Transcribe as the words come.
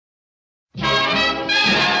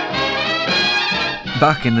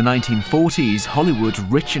Back in the 1940s, Hollywood's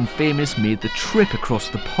rich and famous made the trip across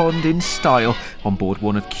the pond in style on board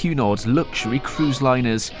one of Cunard's luxury cruise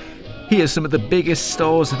liners. Here's some of the biggest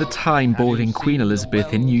stars of the time boarding Queen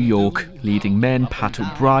Elizabeth in New York. Leading men Pat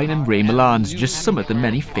O'Brien and Ray Milland's just some of the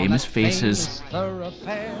many famous faces.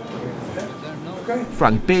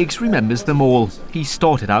 Frank Biggs remembers them all. He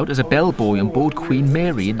started out as a bellboy on board Queen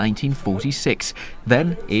Mary in 1946,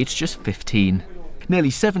 then aged just 15.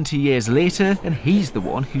 Nearly 70 years later, and he's the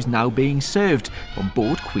one who's now being served on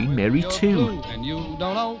board Queen Mary too.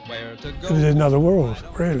 It was another world,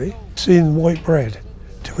 really. Seeing white bread,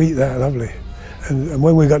 to eat that, lovely. And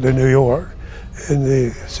when we got to New York,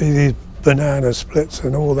 and see these banana splits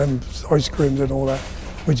and all them ice creams and all that,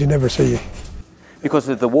 which you never see. Because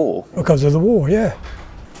of the war? Because of the war, yeah.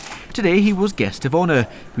 Today he was guest of honour,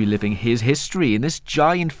 reliving his history in this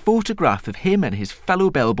giant photograph of him and his fellow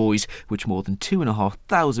bellboys, which more than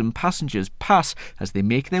 2,500 passengers pass as they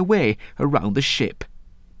make their way around the ship.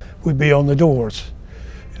 We'd be on the doors,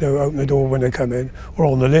 open the door when they come in, or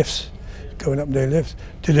on the lifts, going up their lifts,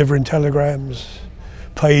 delivering telegrams,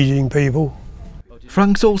 paging people.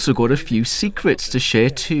 Frank's also got a few secrets to share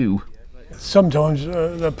too. Sometimes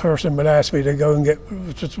the person would ask me to go and get,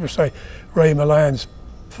 just say, Ray Milland's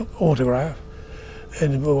autograph,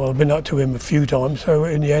 and well, I've been up to him a few times, so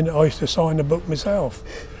in the end I used to sign the book myself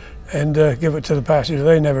and give it to the passengers.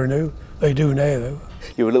 They never knew. They do now though.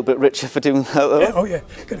 You were a little bit richer for doing that though? Yeah, oh yeah,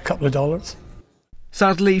 get a couple of dollars.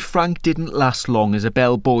 Sadly, Frank didn't last long as a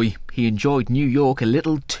bellboy. He enjoyed New York a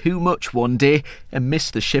little too much one day and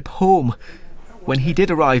missed the ship home. When he did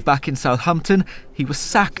arrive back in Southampton, he was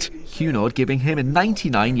sacked, Cunard giving him a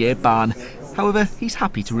 99-year ban. However, he's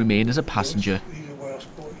happy to remain as a passenger.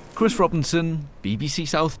 Chris Robinson, BBC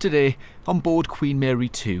South Today, on board Queen Mary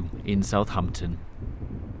 2 in Southampton.